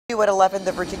At 11,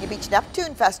 the Virginia Beach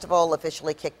Neptune Festival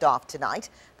officially kicked off tonight.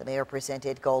 The mayor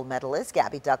presented gold medalist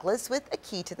Gabby Douglas with a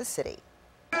key to the city.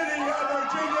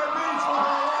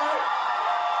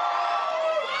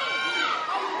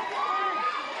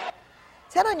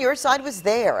 10 on Your Side was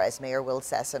there as Mayor Will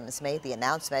Sessoms made the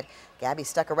announcement. Gabby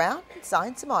stuck around and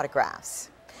signed some autographs.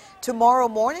 Tomorrow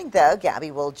morning, though,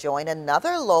 Gabby will join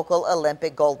another local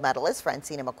Olympic gold medalist,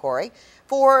 Francina McCory,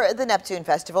 for the Neptune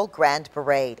Festival Grand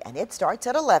Parade. And it starts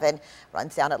at 11,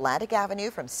 runs down Atlantic Avenue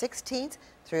from 16th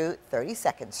through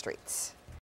 32nd Streets.